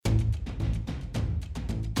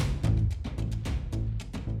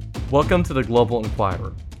Welcome to the Global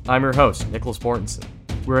Inquirer. I'm your host, Nicholas Mortensen.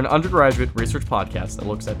 We're an undergraduate research podcast that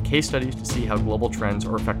looks at case studies to see how global trends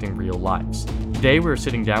are affecting real lives. Today, we're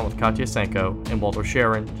sitting down with Katya Senko and Walter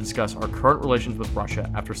Sharon to discuss our current relations with Russia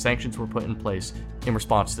after sanctions were put in place in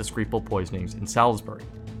response to the Skripal poisonings in Salisbury,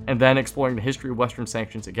 and then exploring the history of Western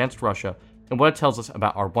sanctions against Russia and what it tells us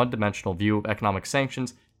about our one-dimensional view of economic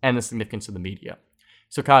sanctions and the significance of the media.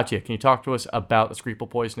 So Katya, can you talk to us about the Skripal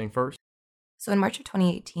poisoning first? So in March of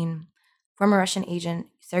 2018, former Russian agent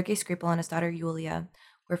Sergei Skripal and his daughter Yulia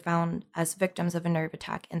were found as victims of a nerve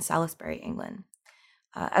attack in Salisbury, England.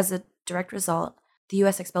 As a direct result, the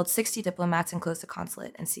U.S. expelled 60 diplomats and closed the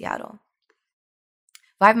consulate in Seattle.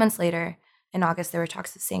 5 months later, in August, there were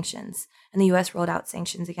talks of sanctions, and the U.S. rolled out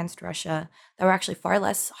sanctions against Russia that were actually far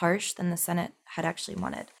less harsh than the Senate had actually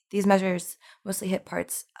wanted. These measures mostly hit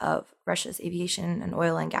parts of Russia's aviation and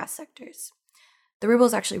oil and gas sectors. The ruble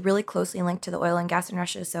is actually really closely linked to the oil and gas in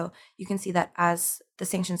Russia, so you can see that as the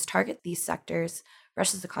sanctions target these sectors,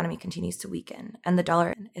 Russia's economy continues to weaken, and the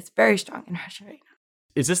dollar is very strong in Russia right now.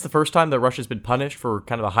 Is this the first time that Russia's been punished for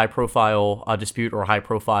kind of a high-profile dispute or a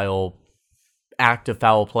high-profile act of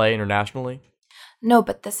foul play internationally? No,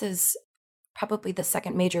 but this is probably the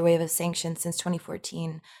second major wave of sanctions since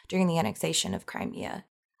 2014 during the annexation of Crimea.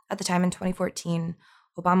 At the time in 2014,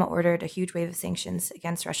 Obama ordered a huge wave of sanctions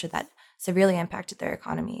against Russia that severely impacted their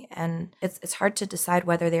economy. And it's hard to decide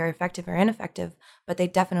whether they are effective or ineffective, but they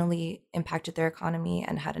definitely impacted their economy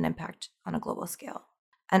and had an impact on a global scale.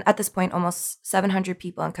 And at this point, almost 700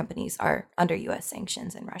 people and companies are under U.S.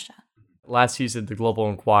 sanctions in Russia. Last season, the Global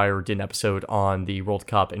Inquirer did an episode on the World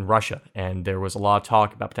Cup in Russia, and there was a lot of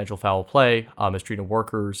talk about potential foul play, mistreating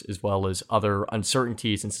workers, as well as other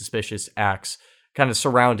uncertainties and suspicious acts kind of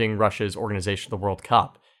surrounding Russia's organization of the World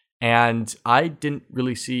Cup. And I didn't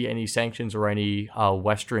really see any sanctions or any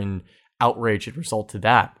Western outrage as a result to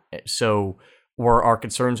that. So were our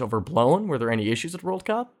concerns overblown? Were there any issues at the World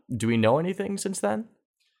Cup? Do we know anything since then?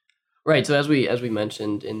 Right. So as we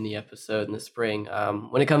mentioned in the episode in the spring,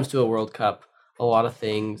 when it comes to a World Cup, a lot of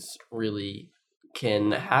things really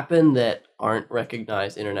can happen that aren't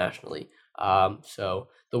recognized internationally. So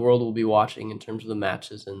the world will be watching in terms of the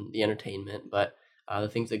matches and the entertainment, but the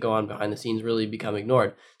things that go on behind the scenes really become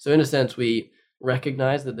ignored. So in a sense, we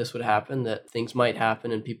recognize that this would happen, that things might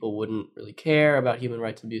happen and people wouldn't really care about human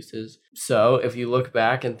rights abuses. So if you look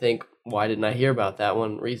back and think, why didn't I hear about that?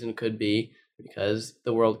 One reason could be because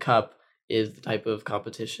the World Cup is the type of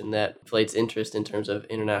competition that inflates interest in terms of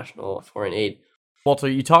international foreign aid. Walter,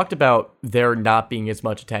 you talked about there not being as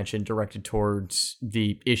much attention directed towards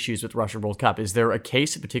the issues with the Russian World Cup. Is there a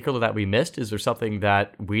case in particular that we missed? Is there something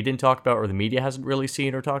that we didn't talk about or the media hasn't really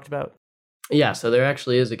seen or talked about? Yeah, so there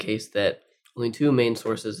actually is a case that only two main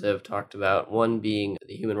sources have talked about, one being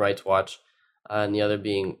the Human Rights Watch and the other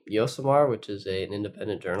being Josimar, which is an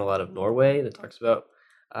independent journal out of Norway that talks about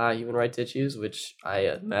human rights issues, which I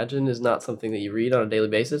imagine is not something that you read on a daily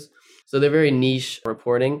basis. So they're very niche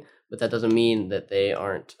reporting, but that doesn't mean that they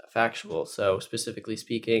aren't factual. So specifically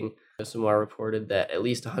speaking, Josimar reported that at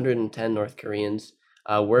least 110 North Koreans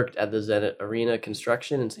worked at the Zenit Arena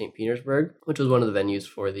construction in St. Petersburg, which was one of the venues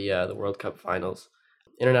for the World Cup finals.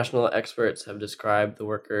 International experts have described the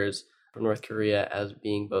workers from North Korea as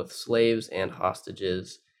being both slaves and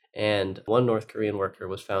hostages, and one North Korean worker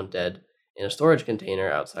was found dead in a storage container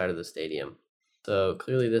outside of the stadium. So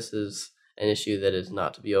clearly this is an issue that is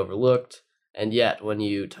not to be overlooked. And yet, when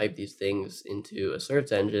you type these things into a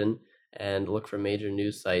search engine and look for major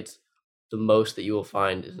news sites, the most that you will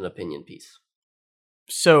find is an opinion piece.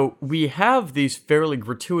 So we have these fairly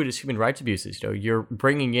gratuitous human rights abuses. You're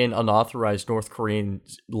bringing in unauthorized North Korean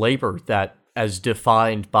labor that, as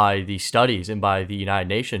defined by the studies and by the United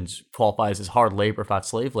Nations, qualifies as hard labor, if not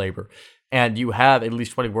slave labor. And you have at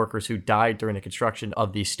least 20 workers who died during the construction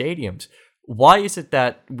of these stadiums. Why is it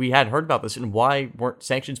that we hadn't heard about this, and why weren't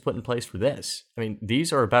sanctions put in place for this? I mean,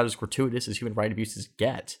 these are about as gratuitous as human rights abuses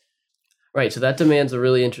get. Right, so that demands a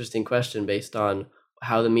really interesting question based on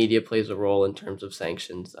how the media plays a role in terms of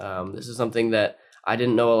sanctions. This is something that I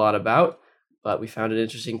didn't know a lot about, but we found an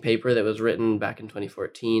interesting paper that was written back in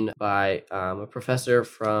 2014 by a professor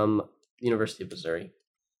from the University of Missouri.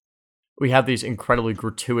 We have these incredibly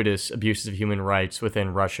gratuitous abuses of human rights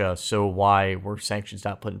within Russia, so why were sanctions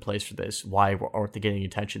not put in place for this? Why aren't they getting the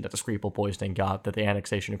attention that the Skripal poisoning got, that the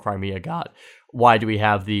annexation of Crimea got? Why do we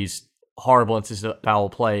have these horrible instances of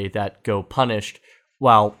foul play that go punished,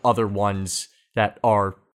 while other ones that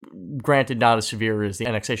are, granted not as severe as the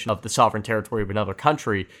annexation of the sovereign territory of another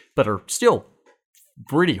country, but are still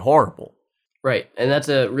pretty horrible? Right, and that's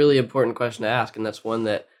a really important question to ask, and that's one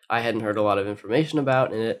that I hadn't heard a lot of information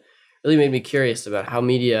about, and it really made me curious about how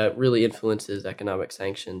media really influences economic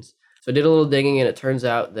sanctions. So I did a little digging, and it turns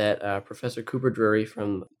out that Professor Cooper Drury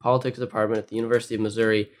from Politics Department at the University of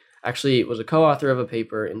Missouri actually was a co-author of a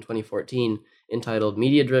paper in 2014 entitled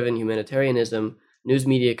Media-Driven Humanitarianism, News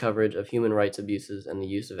Media Coverage of Human Rights Abuses and the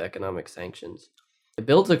Use of Economic Sanctions. It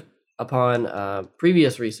builds upon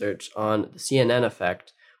previous research on the CNN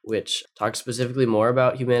effect, which talks specifically more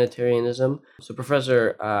about humanitarianism. So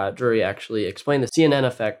Professor Drury actually explained the CNN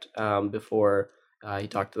effect before he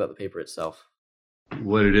talked about the paper itself.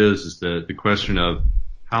 What it is the question of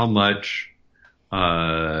how much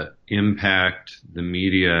impact the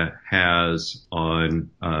media has on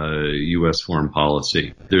U.S. foreign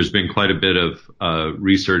policy. There's been quite a bit of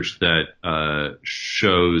research that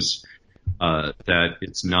shows that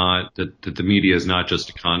it's not that the media is not just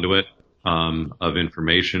a conduit of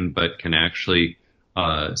information, but can actually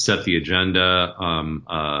set the agenda,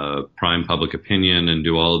 prime public opinion, and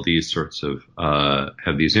do all of these sorts of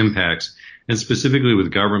have these impacts. And specifically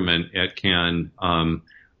with government, it can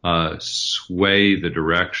sway the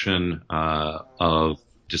direction of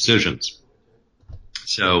decisions.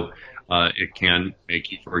 So it can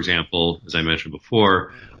make you, for example, as I mentioned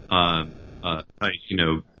before, I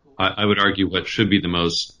would argue what should be the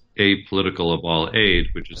most apolitical of all aid,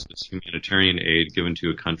 which is this humanitarian aid given to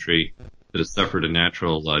a country that has suffered a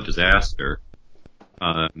natural disaster,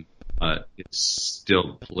 it's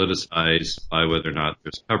still politicized by whether or not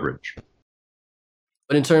there's coverage.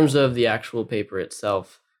 But in terms of the actual paper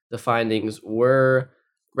itself, the findings were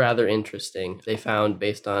rather interesting. They found,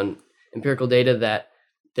 based on empirical data, that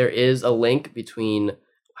there is a link between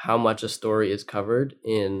how much a story is covered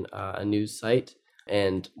in a news site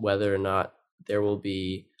and whether or not there will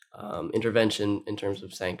be intervention in terms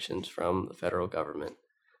of sanctions from the federal government.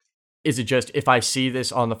 Is it just, if I see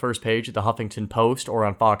this on the first page of the Huffington Post or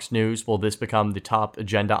on Fox News, will this become the top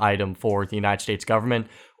agenda item for the United States government?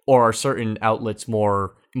 Or are certain outlets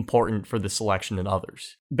more important for the selection than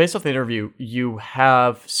others? Based off the interview, you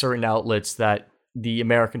have certain outlets that the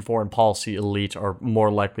American foreign policy elite are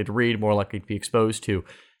more likely to read, more likely to be exposed to.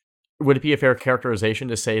 Would it be a fair characterization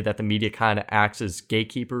to say that the media kind of acts as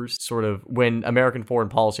gatekeepers, sort of when American foreign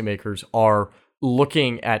policymakers are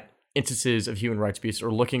looking at instances of human rights abuse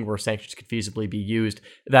or looking where sanctions could feasibly be used,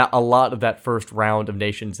 that a lot of that first round of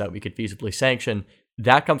nations that we could feasibly sanction,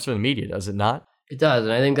 that comes from the media, does it not? It does,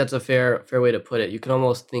 and I think that's a fair way to put it. You can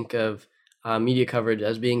almost think of media coverage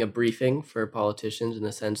as being a briefing for politicians in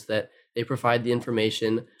the sense that they provide the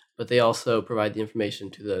information, but they also provide the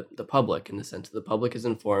information to the public in the sense that the public is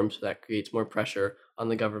informed, so that creates more pressure on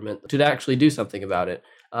the government to actually do something about it.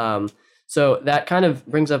 So that kind of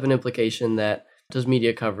brings up an implication that does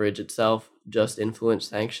media coverage itself just influence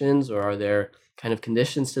sanctions, or are there kind of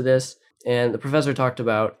conditions to this? And the professor talked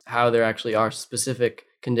about how there actually are specific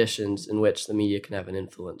conditions in which the media can have an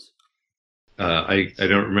influence. I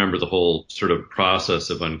don't remember the whole sort of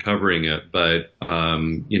process of uncovering it, but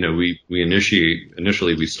we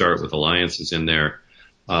initially we start with alliances in there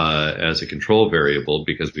as a control variable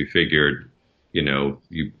because we figured, you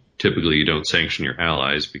don't sanction your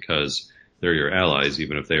allies because they're your allies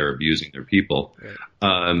even if they are abusing their people,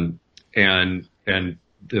 right. And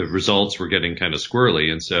the results were getting kind of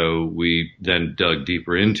squirrely, and so we then dug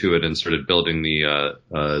deeper into it and started building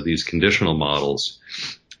these conditional models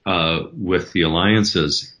with the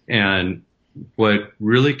alliances. And what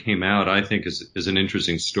really came out, I think, is an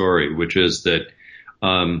interesting story, which is that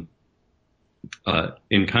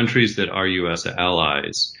in countries that are U.S.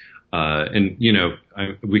 allies,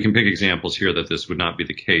 we can pick examples here that this would not be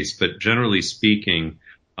the case, but generally speaking,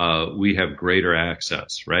 we have greater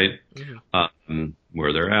access, right? Mm-hmm.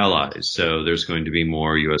 Where they're allies. So there's going to be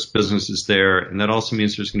more U.S. businesses there. And that also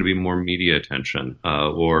means there's going to be more media attention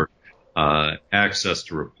or access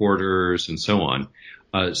to reporters and so on.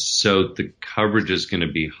 So the coverage is going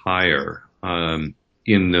to be higher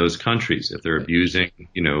in those countries. If they're abusing,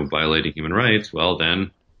 violating human rights, well,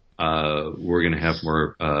 then we're going to have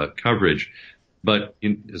more coverage. But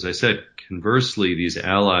as I said, conversely, these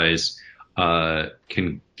allies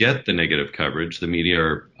can get the negative coverage. The media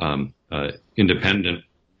are independent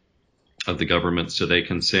of the government, so they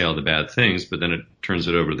can say all the bad things, but then it turns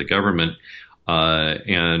it over to the government,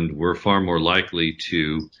 and we're far more likely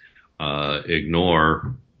to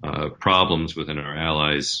ignore problems within our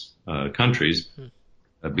allies' countries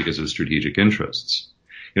because of strategic interests.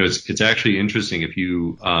 It's actually interesting if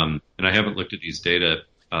you, and I haven't looked at these data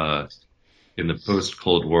in the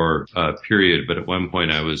post-Cold War period, but at one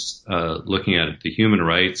point I was looking at the human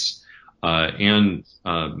rights and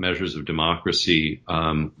measures of democracy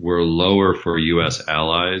were lower for U.S.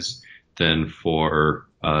 allies than for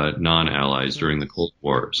non-allies. allies during the Cold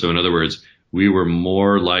War. So in other words, we were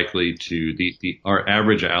more likely to our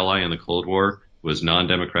average ally in the Cold War was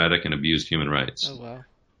non-democratic and abused human rights. Oh, wow.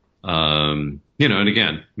 And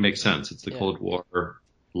again, makes sense. It's the Cold War,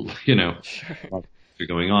 Sure.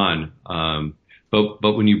 going on. But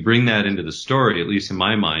when you bring that into the story, at least in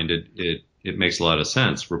my mind, it makes a lot of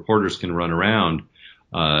sense. Reporters can run around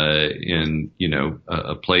in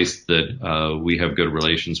a place that we have good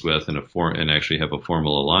relations with and actually have a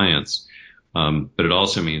formal alliance. But it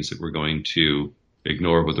also means that we're going to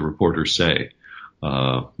ignore what the reporters say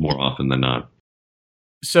more often than not.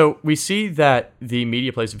 So we see that the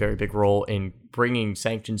media plays a very big role in bringing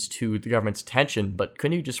sanctions to the government's attention, but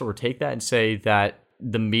couldn't you just sort of take that and say that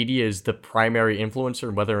the media is the primary influencer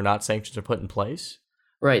in whether or not sanctions are put in place?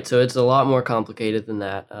 Right, so it's a lot more complicated than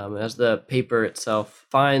that. As the paper itself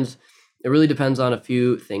finds, it really depends on a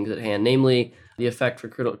few things at hand, namely, the effect for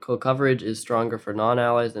critical coverage is stronger for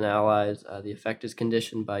non-allies than allies. The effect is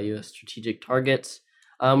conditioned by U.S. strategic targets,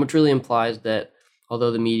 which really implies that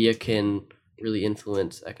although the media can really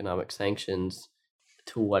influence economic sanctions,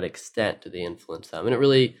 to what extent do they influence them? And it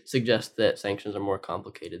really suggests that sanctions are more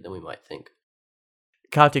complicated than we might think.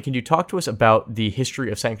 Katya, can you talk to us about the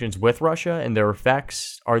history of sanctions with Russia and their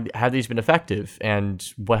effects? Have these been effective,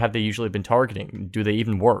 and what have they usually been targeting? Do they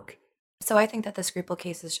even work? So I think that the Skripal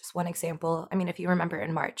case is just one example. I mean, if you remember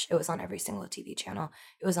in March, it was on every single TV channel.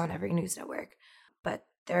 It was on every news network. But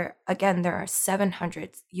there are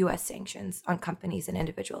 700 U.S. sanctions on companies and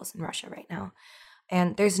individuals in Russia right now.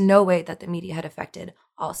 And there's no way that the media had affected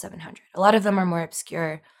all 700. A lot of them are more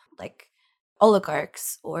obscure, like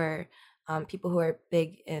oligarchs or people who are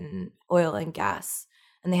big in oil and gas,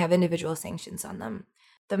 and they have individual sanctions on them.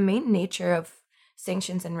 The main nature of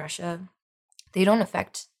sanctions in Russia, they don't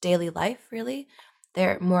affect daily life, really.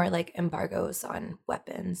 They're more like embargoes on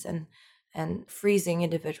weapons and freezing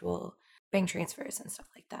individual bank transfers and stuff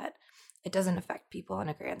like that. It doesn't affect people on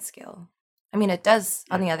a grand scale. I mean, it does,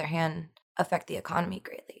 on the other hand, affect the economy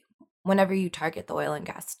greatly. Whenever you target the oil and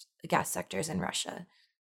gas sectors in Russia,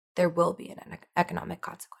 there will be an economic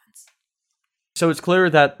consequence. So it's clear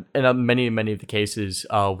that in many of the cases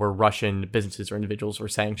where Russian businesses or individuals were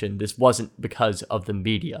sanctioned, this wasn't because of the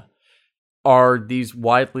media. Are these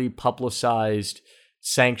widely publicized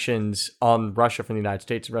sanctions on Russia from the United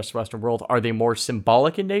States and the rest of the Western world, are they more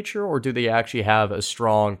symbolic in nature, or do they actually have a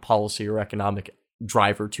strong policy or economic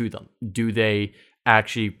driver to them? Do they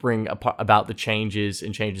actually bring about the changes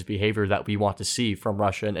behavior that we want to see from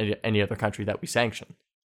Russia and any other country that we sanction?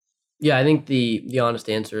 Yeah, I think the honest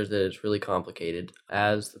answer is that it's really complicated.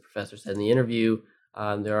 As the professor said in the interview,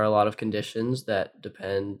 there are a lot of conditions that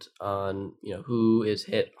depend on who is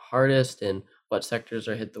hit hardest and what sectors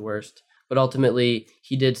are hit the worst. But ultimately,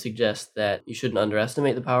 he did suggest that you shouldn't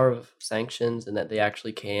underestimate the power of sanctions and that they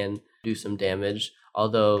actually can do some damage,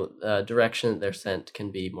 although the direction that they're sent can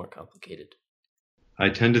be more complicated. I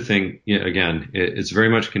tend to think, again, it's very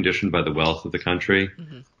much conditioned by the wealth of the country.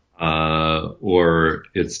 Mm-hmm. Or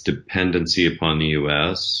its dependency upon the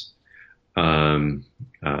U.S. I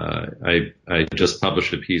just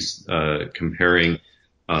published a piece comparing,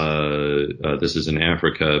 this is in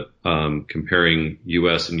Africa, comparing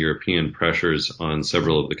U.S. and European pressures on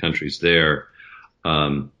several of the countries there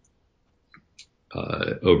over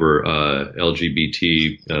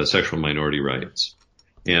LGBT sexual minority rights.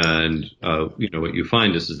 And what you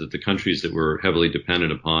find is that the countries that were heavily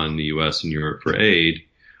dependent upon the U.S. and Europe for aid,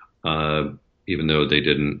 even though they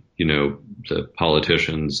didn't, the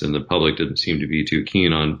politicians and the public didn't seem to be too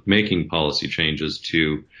keen on making policy changes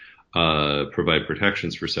to provide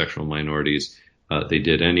protections for sexual minorities, they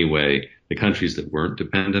did anyway. The countries that weren't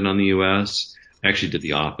dependent on the U.S. actually did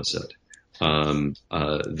the opposite. And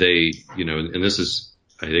this is,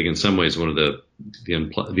 I think, in some ways, one of the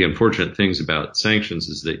unfortunate things about sanctions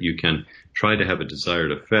is that you can try to have a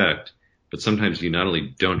desired effect, but sometimes you not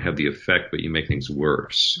only don't have the effect, but you make things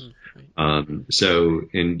worse. Okay. So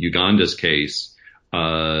in Uganda's case,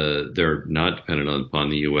 they're not dependent upon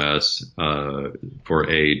the U.S. For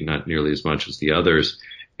aid, not nearly as much as the others.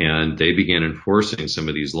 And they began enforcing some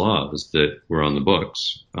of these laws that were on the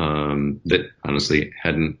books that honestly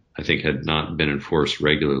had not been enforced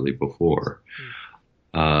regularly before.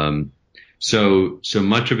 So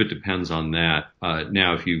much of it depends on that.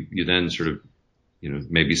 Now, if you then sort of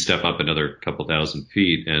maybe step up another couple thousand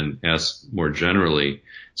feet and ask more generally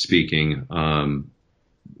speaking,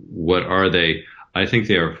 what are they? I think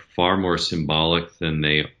they are far more symbolic than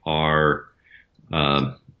they are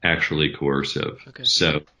actually coercive. Okay.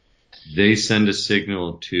 So they send a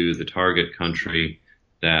signal to the target country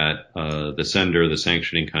that the sender, the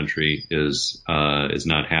sanctioning country, is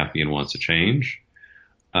not happy and wants a change.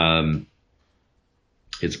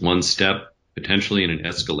 It's one step potentially in an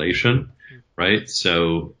escalation, right?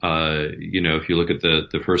 So, if you look at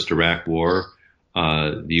the first Iraq war,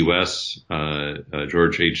 the U.S.,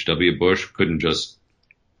 George H.W. Bush couldn't just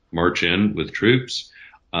march in with troops.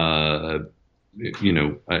 I think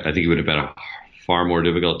it would have been a far more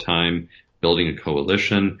difficult time building a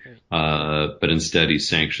coalition, but instead he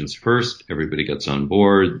sanctions first, everybody gets on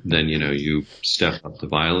board, then, you step up the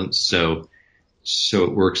violence. So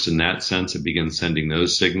it works in that sense. It begins sending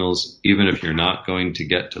those signals, even if you're not going to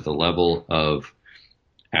get to the level of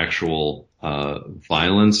actual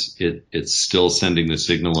violence, it's still sending the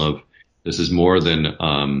signal of this is more than,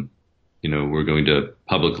 we're going to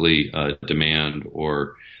publicly demand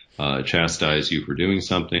or chastise you for doing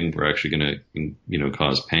something. We're actually going to,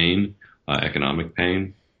 cause pain, economic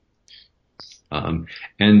pain.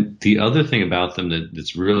 And the other thing about them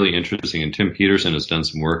that's really interesting, and Tim Peterson has done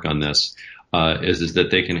some work on this, is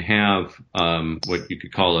that they can have what you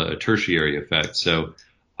could call a tertiary effect, so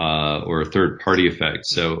or a third party effect.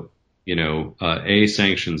 So, A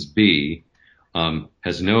sanctions B,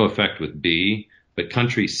 has no effect with B, but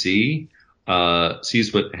country C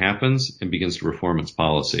sees what happens and begins to reform its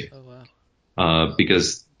policy. Oh, wow.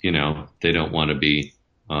 Because they don't want to be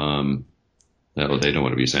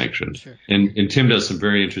sanctioned. Sure. And Tim does some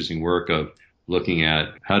very interesting work of looking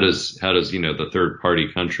at how does the third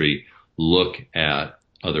party country look at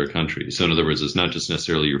other countries. So in other words, it's not just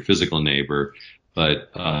necessarily your physical neighbor,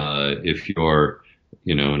 but if you're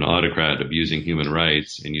an autocrat abusing human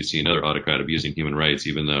rights and you see another autocrat abusing human rights,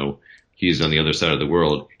 even though he's on the other side of the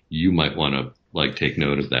world, you might want to take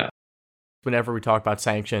note of that. Whenever we talk about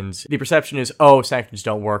sanctions, the perception is, oh, sanctions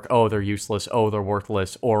don't work. Oh, they're useless. Oh, they're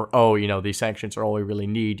worthless. Or, oh, these sanctions are all we really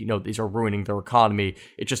need. These are ruining their economy.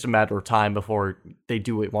 It's just a matter of time before they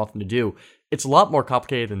do what we want them to do. It's a lot more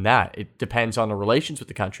complicated than that. It depends on the relations with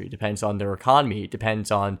the country. It depends on their economy. It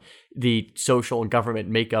depends on the social and government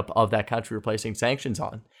makeup of that country we're placing sanctions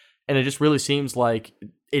on. And it just really seems like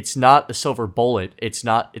it's not a silver bullet. It's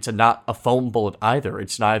not a foam bullet either.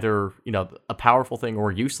 It's neither, a powerful thing or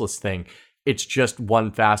a useless thing. It's just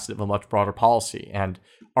one facet of a much broader policy. And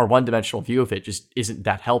our one-dimensional view of it just isn't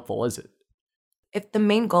that helpful, is it? If the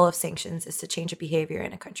main goal of sanctions is to change a behavior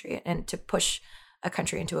in a country and to push a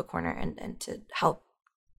country into a corner and to help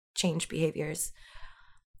change behaviors,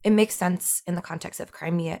 it makes sense in the context of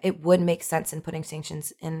Crimea. It would make sense in putting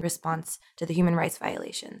sanctions in response to the human rights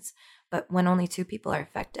violations. But when only 2 people are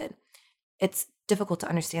affected, it's difficult to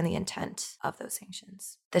understand the intent of those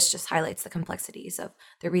sanctions. This just highlights the complexities of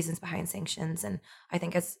the reasons behind sanctions. And I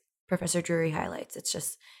think, as Professor Drury highlights, it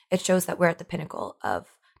shows that we're at the pinnacle of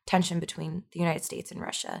tension between the United States and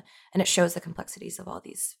Russia. And it shows the complexities of all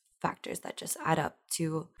these factors that just add up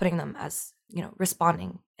to putting them as,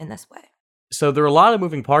 responding in this way. So there are a lot of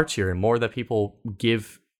moving parts here, and more that people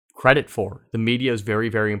give credit for. The media is very,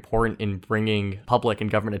 very important in bringing public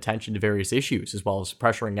and government attention to various issues, as well as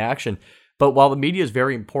pressuring action. But while the media is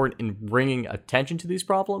very important in bringing attention to these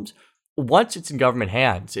problems, once it's in government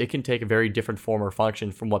hands, it can take a very different form or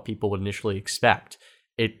function from what people would initially expect.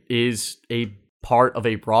 It is a part of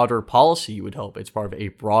a broader policy, you would hope. It's part of a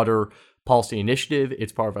broader policy initiative.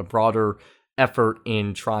 It's part of a broader effort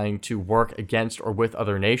in trying to work against or with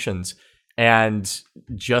other nations. And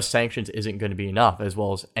just sanctions isn't going to be enough, as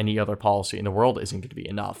well as any other policy in the world isn't going to be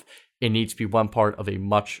enough. It needs to be one part of a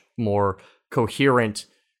much more coherent,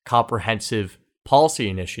 comprehensive policy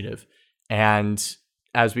initiative. And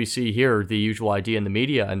as we see here, the usual idea in the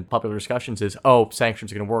media and popular discussions is, oh,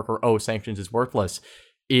 sanctions are going to work, or oh, sanctions is worthless,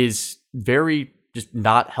 is very just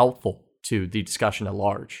not helpful to the discussion at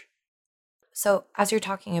large. So as you're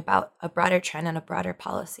talking about a broader trend and a broader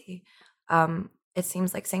policy, it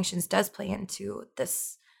seems like sanctions does play into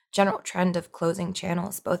this general trend of closing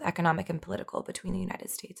channels, both economic and political, between the United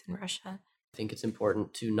States and Russia. I think it's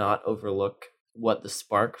important to not overlook what the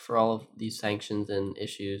spark for all of these sanctions and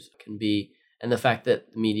issues can be, and the fact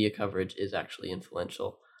that the media coverage is actually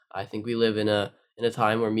influential. I think we live in a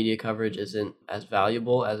time where media coverage isn't as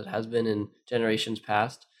valuable as it has been in generations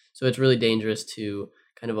past. So it's really dangerous to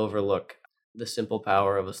kind of overlook the simple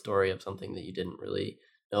power of a story of something that you didn't really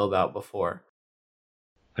know about before.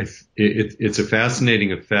 It's a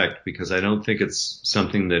fascinating effect because I don't think it's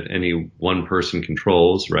something that any one person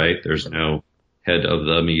controls, right? There's no head of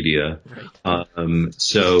the media. Right.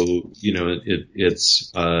 So,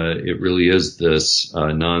 it really is this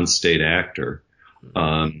non-state actor.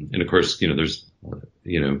 And of course, there's,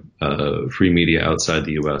 free media outside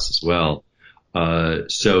the U.S. as well.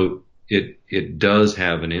 So it does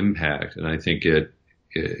have an impact. And I think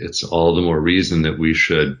it's all the more reason that we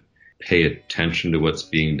should pay attention to what's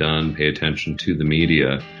being done, pay attention to the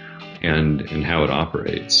media. and how it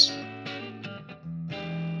operates.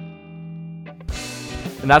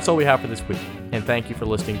 And that's all we have for this week, and thank you for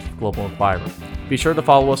listening to the Global Inquirer. Be sure to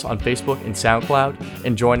follow us on Facebook and SoundCloud,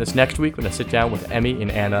 and join us next week when I sit down with Emmy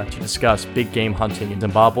and Anna to discuss big game hunting in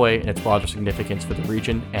Zimbabwe and its broader significance for the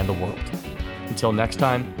region and the world. Until next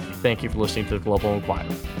time, thank you for listening to the Global Inquirer.